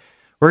sharing that.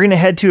 We're going to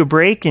head to a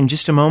break in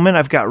just a moment.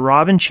 I've got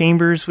Robin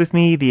Chambers with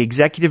me, the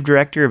Executive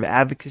Director of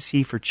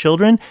Advocacy for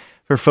Children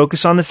for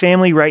Focus on the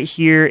Family right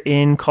here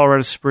in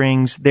Colorado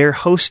Springs. They're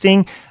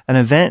hosting an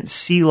event,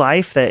 See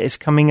Life, that is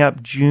coming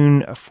up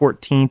June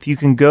 14th. You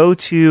can go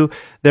to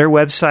their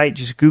website,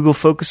 just Google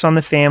Focus on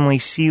the Family,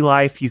 See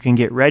Life. You can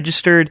get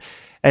registered,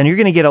 and you're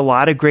going to get a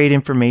lot of great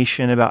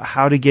information about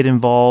how to get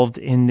involved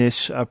in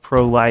this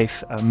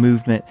pro-life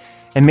movement.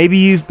 And maybe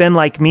you've been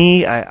like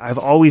me. I've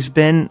always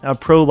been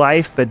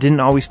pro-life, but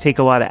didn't always take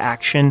a lot of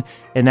action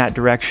in that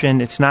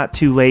direction. It's not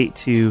too late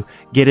to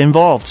get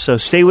involved. So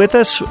stay with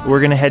us.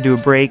 We're going to head to a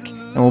break,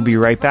 and we'll be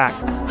right back.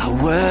 I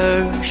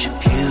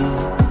worship you.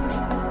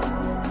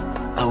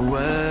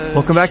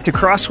 Welcome back to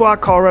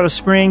Crosswalk, Colorado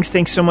Springs.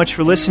 Thanks so much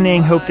for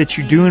listening. Hope that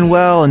you're doing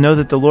well and know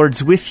that the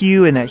Lord's with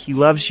you and that He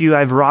loves you. I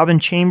have Robin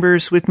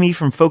Chambers with me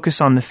from Focus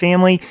on the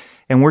Family,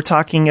 and we're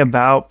talking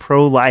about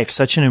pro-life,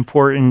 such an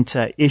important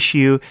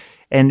issue.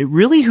 And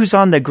really who's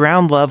on the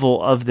ground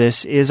level of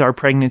this is our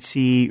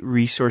pregnancy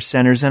resource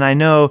centers. And I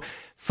know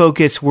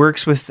Focus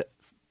works with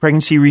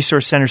pregnancy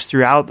resource centers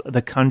throughout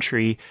the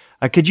country.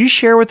 Could you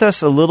share with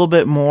us a little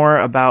bit more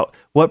about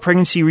what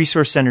pregnancy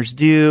resource centers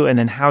do and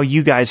then how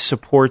you guys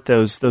support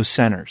those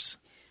centers?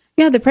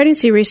 Yeah, the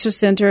pregnancy resource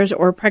centers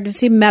or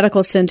pregnancy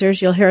medical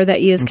centers, you'll hear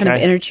that used kind of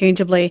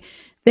interchangeably.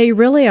 They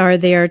really are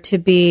there to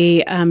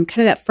be kind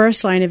of that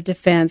first line of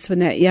defense when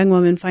that young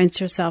woman finds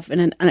herself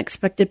in an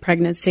unexpected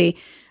pregnancy.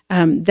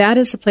 That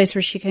is a place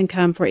where she can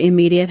come for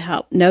immediate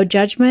help. No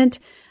judgment,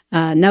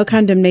 no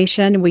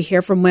condemnation. We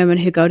hear from women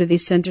who go to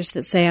these centers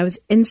that say,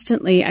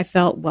 I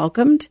felt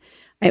welcomed.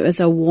 It was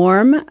a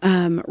warm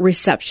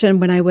reception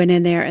when I went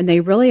in there, and they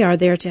really are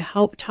there to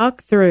help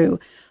talk through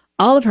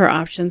all of her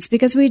options,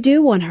 because we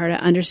do want her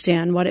to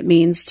understand what it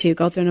means to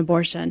go through an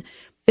abortion,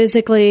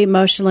 physically,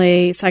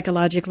 emotionally,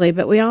 psychologically,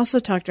 but we also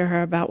talk to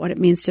her about what it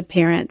means to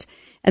parent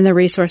and the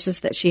resources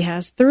that she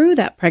has through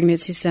that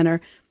pregnancy center.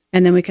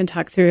 And then we can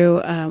talk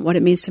through what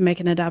it means to make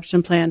an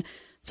adoption plan.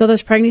 So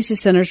those pregnancy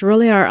centers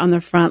really are on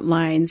the front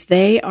lines.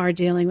 They are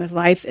dealing with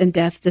life and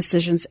death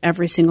decisions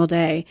every single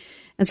day.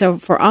 And so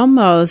for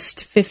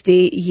almost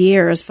 50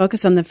 years,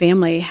 Focus on the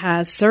Family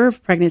has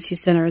served pregnancy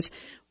centers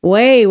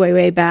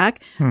way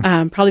back,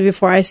 probably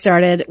before I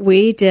started.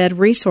 We did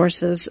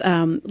resources,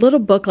 little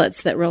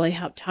booklets that really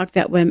helped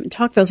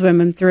talk those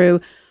women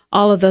through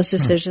all of those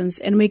decisions.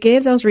 And we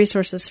gave those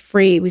resources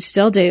free. We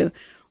still do.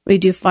 We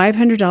do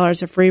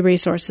 $500 of free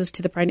resources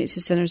to the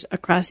pregnancy centers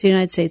across the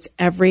United States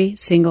every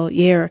single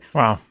year.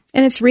 Wow.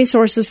 And it's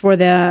resources for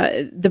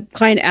the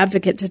client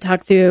advocate to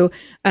talk through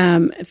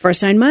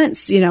first 9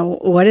 months.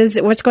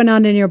 What's going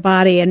on in your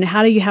body, and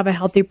how do you have a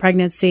healthy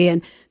pregnancy,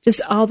 and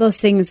just all those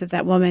things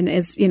that woman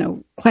is,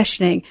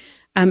 questioning.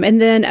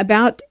 And then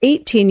about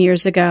 18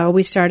 years ago,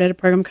 we started a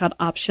program called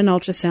Option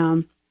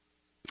Ultrasound,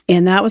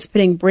 and that was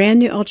putting brand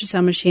new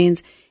ultrasound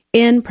machines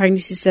in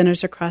pregnancy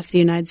centers across the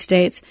United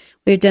States.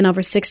 We've done over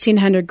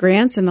 1,600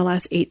 grants in the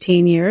last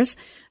 18 years.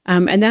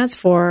 And that's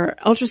for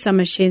ultrasound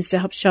machines to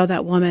help show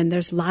that woman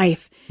there's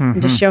life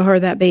and to show her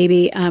that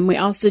baby. We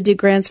also do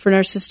grants for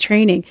nurses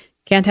training.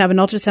 Can't have an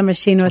ultrasound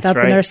machine without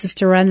the nurses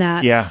to run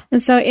that. Yeah.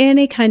 And so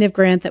any kind of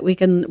grant that we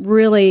can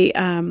really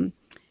kind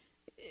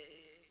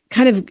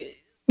of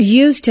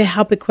use to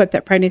help equip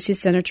that pregnancy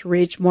center to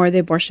reach more of the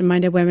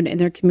abortion-minded women in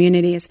their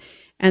communities.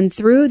 And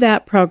through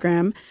that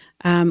program,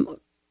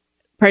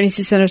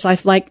 Pregnancy Centers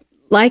Life, like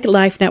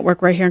Life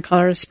Network right here in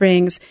Colorado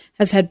Springs,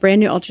 has had brand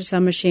new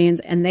ultrasound machines,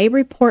 and they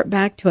report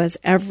back to us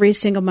every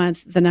single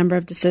month the number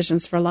of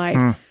decisions for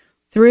life.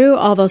 Through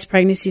all those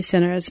pregnancy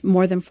centers,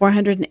 more than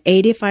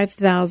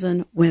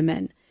 485,000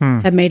 women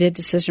have made a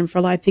decision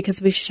for life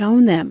because we've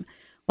shown them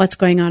what's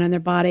going on in their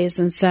bodies.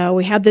 And so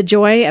we had the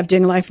joy of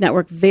doing Life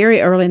Network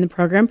very early in the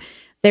program.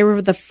 They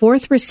were the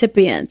fourth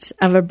recipient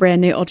of a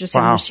brand new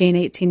ultrasound machine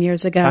 18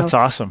 years ago. That's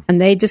awesome.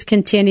 And they just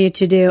continue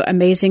to do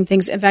amazing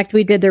things. In fact,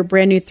 we did their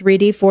brand new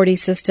 3D 4D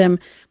system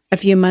a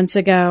few months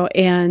ago,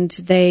 and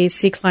they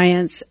see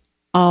clients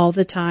all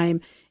the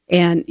time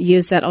and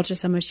use that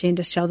ultrasound machine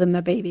to show them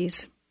the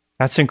babies.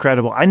 That's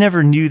incredible. I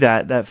never knew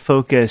that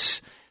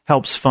Focus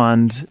helps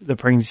fund the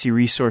pregnancy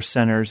resource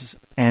centers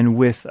and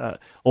with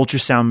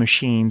ultrasound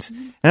machines.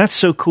 And that's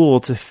so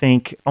cool to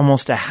think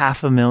almost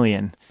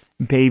 500,000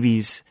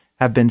 babies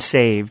have been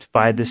saved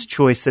by this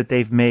choice that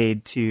they've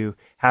made to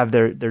have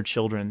their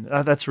children.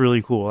 That's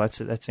really cool.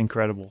 That's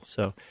incredible.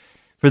 So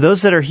for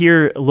those that are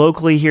here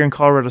locally here in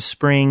Colorado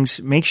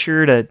Springs, make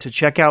sure to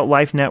check out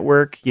Life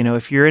Network.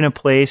 If you're in a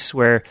place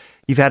where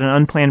you've had an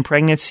unplanned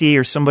pregnancy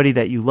or somebody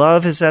that you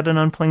love has had an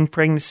unplanned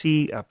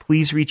pregnancy,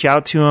 please reach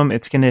out to them.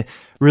 It's going to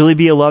really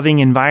be a loving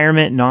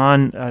environment,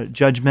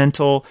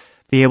 non-judgmental,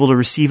 be able to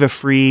receive a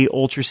free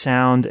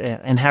ultrasound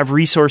and have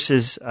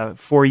resources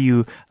for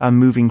you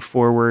moving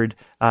forward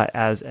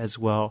as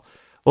well.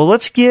 Well,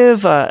 let's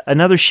give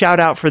another shout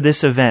out for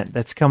this event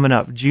that's coming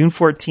up, June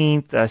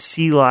 14th,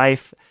 See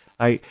Life.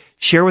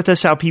 Share with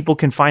us how people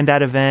can find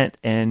that event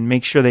and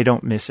make sure they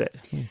don't miss it.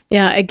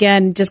 Yeah,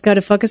 again, just go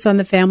to Focus on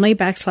the Family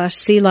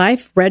 /See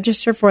Life,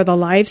 register for the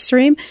live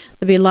stream.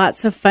 There'll be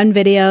lots of fun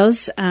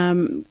videos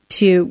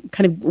to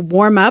kind of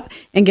warm up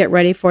and get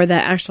ready for the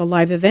actual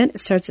live event.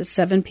 It starts at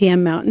 7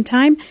 p.m. Mountain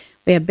Time.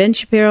 We have Ben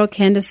Shapiro,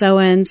 Candace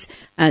Owens,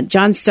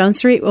 John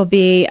Stonestreet will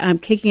be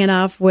kicking it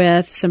off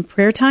with some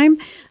prayer time,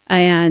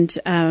 and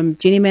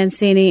Jeannie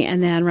Mancini,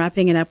 and then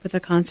wrapping it up with a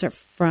concert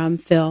from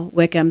Phil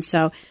Wickham.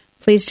 So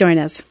please join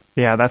us.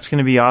 Yeah, that's going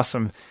to be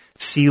awesome.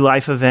 See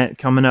Life event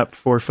coming up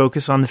for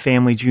Focus on the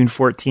Family, June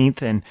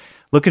 14th, and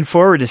looking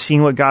forward to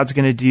seeing what God's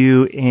going to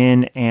do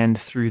in and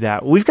through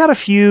that. We've got a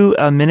few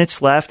minutes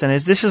left, and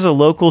as this is a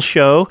local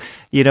show,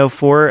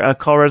 for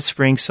Colorado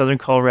Springs, Southern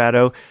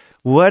Colorado,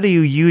 what do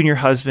you and your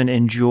husband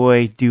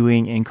enjoy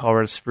doing in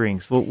Colorado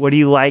Springs? What do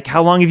you like?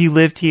 How long have you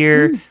lived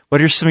here?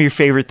 What are some of your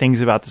favorite things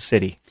about the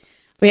city?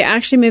 We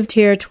actually moved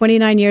here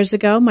 29 years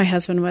ago. My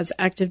husband was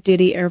active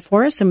duty Air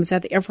Force and was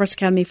at the Air Force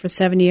Academy for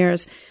 7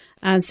 years.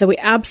 And so we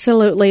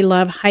absolutely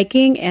love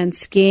hiking and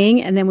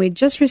skiing. And then we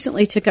just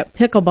recently took up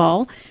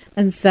pickleball.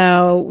 And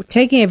so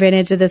taking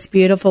advantage of this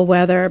beautiful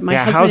weather. My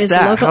husband how's is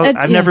that? local.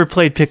 I've never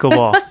played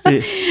pickleball.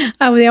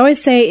 They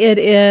always say it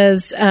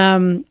is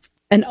an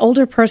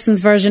older person's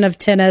version of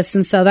tennis.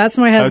 And so that's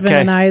my husband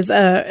and I's.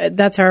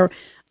 That's our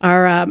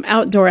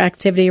outdoor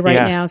activity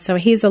right now. So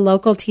he's a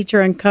local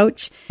teacher and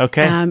coach.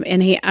 Okay.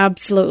 And he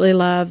absolutely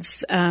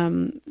loves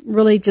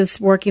really just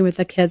working with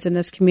the kids in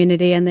this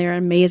community, and they're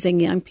amazing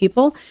young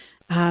people.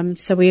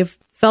 So we've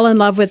fell in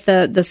love with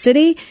the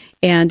city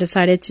and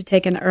decided to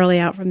take an early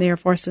out from the Air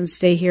Force and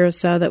stay here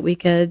so that we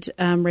could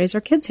raise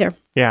our kids here.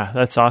 Yeah,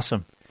 that's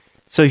awesome.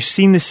 So you've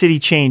seen the city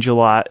change a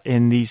lot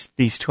in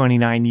these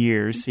 29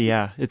 years.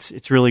 Yeah,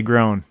 it's really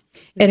grown.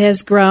 It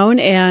has grown,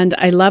 and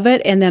I love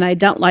it, and then I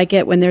don't like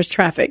it when there's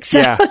traffic. So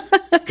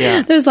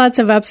yeah. There's lots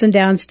of ups and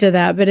downs to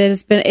that, but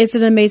it's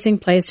an amazing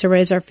place to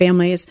raise our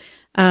families.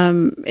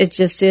 It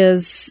just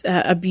is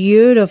a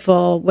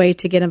beautiful way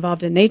to get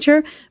involved in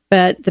nature.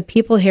 But the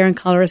people here in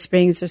Colorado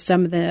Springs are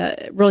some of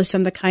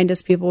the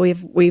kindest people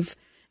we've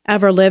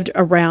ever lived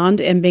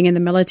around. And being in the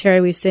military,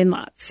 we've seen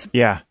lots.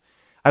 Yeah.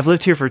 I've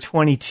lived here for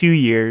 22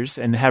 years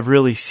and have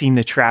really seen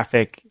the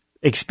traffic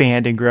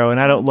expand and grow. And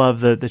I don't love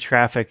the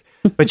traffic,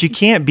 but you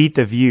can't beat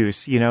the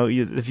views,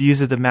 the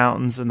views of the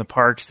mountains and the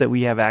parks that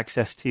we have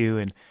access to.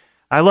 And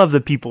I love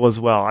the people as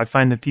well. I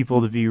find the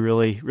people to be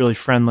really, really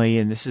friendly.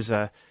 And this is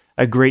a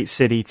great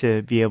city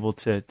to be able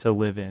to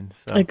live in.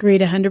 So. Agreed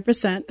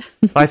 100%.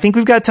 I think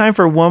we've got time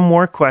for one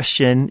more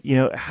question.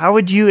 How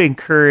would you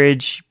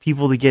encourage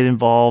people to get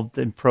involved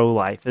in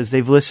pro-life as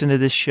they've listened to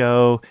this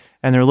show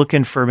and they're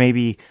looking for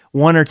maybe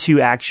one or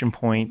two action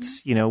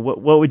points?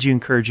 What would you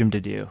encourage them to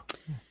do?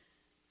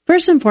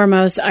 First and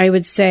foremost, I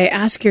would say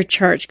ask your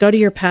church. Go to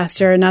your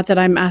pastor. Not that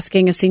I'm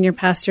asking a senior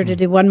pastor to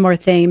do one more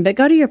thing, but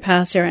go to your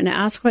pastor and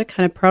ask what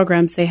kind of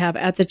programs they have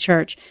at the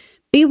church.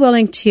 Be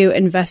willing to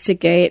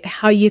investigate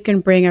how you can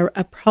bring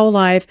a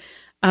pro-life,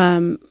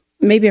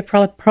 maybe a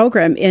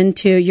program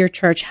into your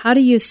church. How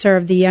do you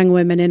serve the young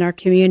women in our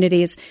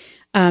communities?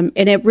 And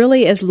it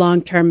really is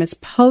long-term. It's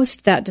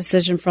post that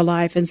decision for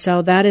life. And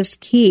so that is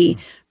key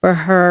for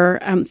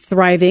her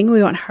thriving.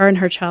 We want her and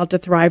her child to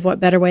thrive. What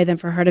better way than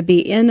for her to be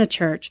in a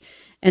church?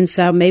 And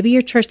so maybe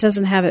your church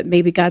doesn't have it.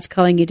 Maybe God's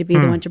calling you to be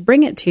the one to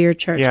bring it to your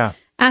church. Yeah.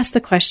 Ask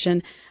the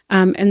question.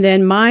 And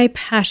then my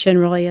passion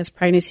really is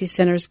pregnancy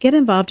centers. Get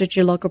involved at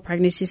your local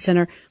pregnancy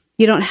center.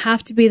 You don't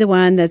have to be the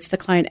one that's the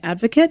client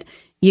advocate.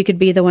 You could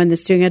be the one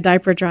that's doing a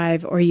diaper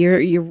drive, or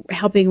you're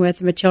helping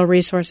with material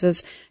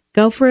resources.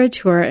 Go for a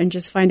tour and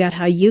just find out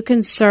how you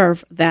can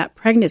serve that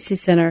pregnancy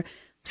center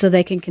so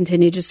they can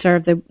continue to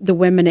serve the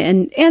women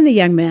and the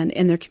young men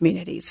in their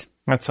communities.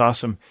 That's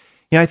awesome.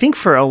 I think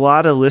for a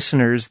lot of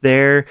listeners,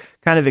 their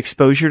kind of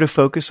exposure to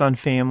Focus on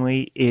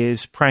Family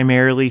is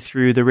primarily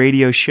through the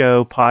radio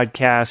show,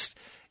 podcast,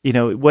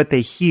 what they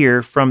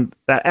hear from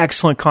that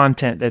excellent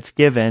content that's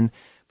given.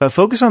 But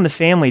Focus on the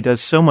Family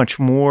does so much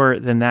more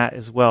than that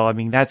as well. I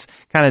mean, that's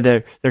kind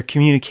of their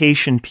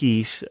communication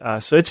piece.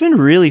 So it's been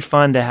really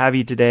fun to have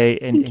you today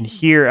and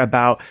hear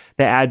about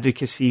the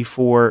advocacy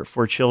for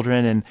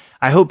children. And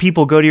I hope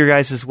people go to your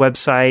guys'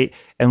 website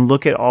and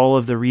look at all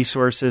of the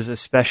resources,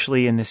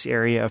 especially in this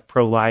area of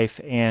pro-life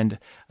and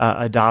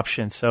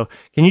adoption. So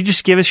can you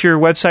just give us your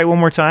website one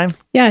more time?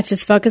 Yeah, it's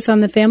just Focus on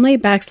the Family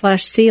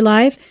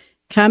 /CLife.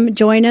 Come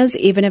join us,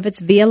 even if it's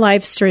via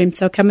live stream.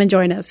 So come and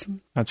join us.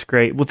 That's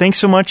great. Well, thanks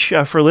so much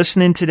for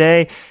listening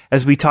today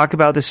as we talk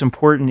about this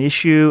important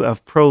issue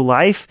of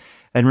pro-life.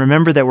 And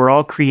remember that we're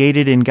all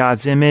created in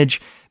God's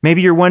image.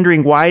 Maybe you're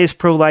wondering, why is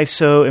pro-life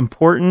so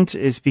important?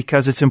 It's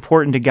because it's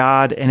important to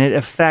God, and it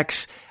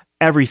affects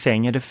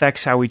everything. It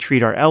affects how we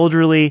treat our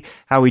elderly,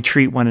 how we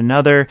treat one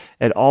another.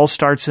 It all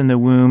starts in the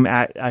womb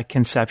at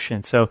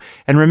conception. So,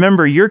 and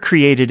remember, you're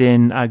created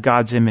in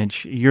God's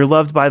image. You're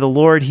loved by the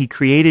Lord. He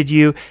created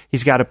you.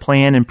 He's got a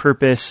plan and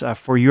purpose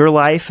for your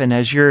life. And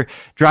as you're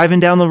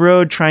driving down the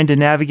road, trying to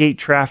navigate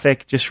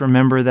traffic, just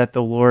remember that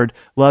the Lord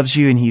loves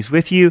you and He's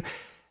with you.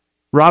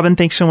 Robin,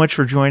 thanks so much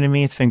for joining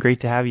me. It's been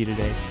great to have you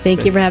today.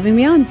 Thank you for having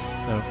me on.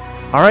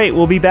 All right,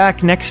 we'll be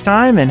back next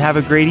time, and have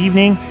a great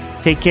evening.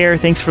 Take care.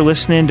 Thanks for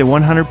listening to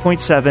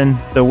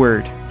 100.7 The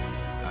Word.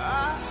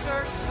 I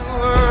searched the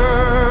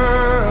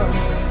world.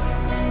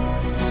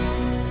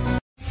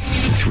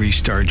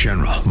 3-star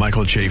General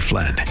Michael J.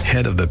 Flynn,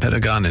 head of the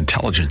Pentagon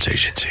Intelligence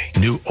Agency,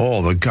 knew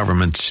all the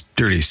government's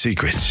dirty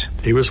secrets.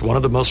 He was one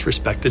of the most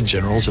respected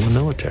generals in the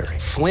military.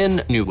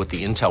 Flynn knew what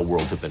the intel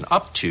world had been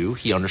up to.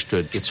 He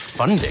understood its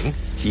funding.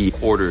 He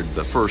ordered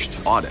the first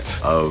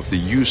audit of the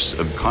use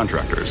of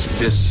contractors.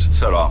 This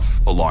set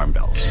off alarm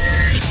bells.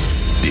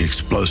 The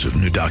explosive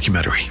new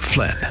documentary,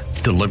 Flynn,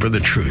 Deliver the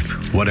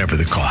Truth, Whatever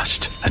the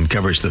Cost,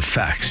 uncovers the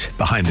facts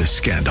behind this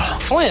scandal.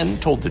 Flynn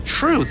told the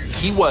truth.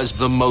 He was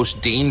the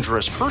most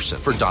dangerous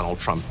person for Donald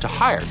Trump to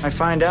hire. I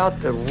find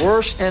out the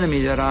worst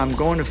enemy that I'm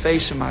going to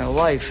face in my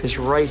life is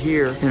right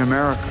here in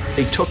America.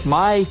 They took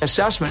my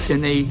assessment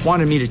and they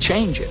wanted me to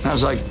change it. And I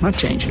was like, I'm not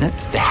changing it.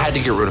 They had to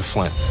get rid of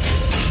Flynn.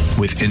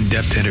 With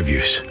in-depth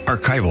interviews,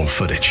 archival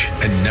footage,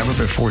 and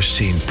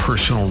never-before-seen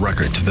personal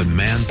records of the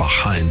man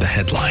behind the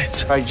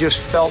headlines. I just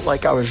felt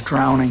like I was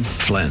drowning.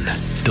 Flynn,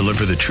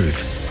 Deliver the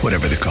Truth,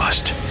 Whatever the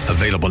Cost.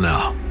 Available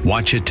now.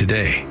 Watch it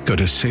today. Go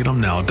to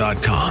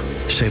salemnow.com.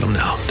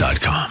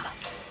 salemnow.com.